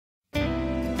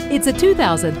It's a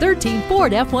 2013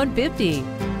 Ford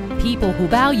F-150. People who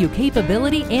value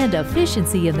capability and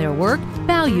efficiency in their work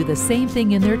value the same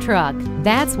thing in their truck.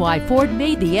 That's why Ford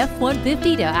made the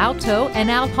F-150 to out-tow and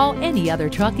out-haul any other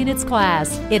truck in its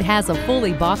class. It has a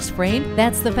fully boxed frame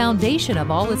that's the foundation of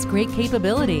all its great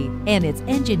capability, and it's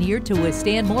engineered to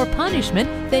withstand more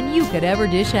punishment than you could ever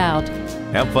dish out.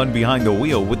 Have fun behind the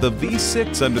wheel with the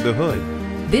V6 under the hood.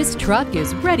 This truck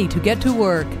is ready to get to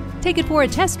work. Take it for a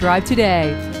test drive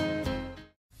today.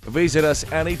 Visit us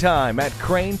anytime at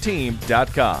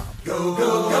crainteam.com. Go,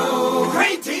 go, go!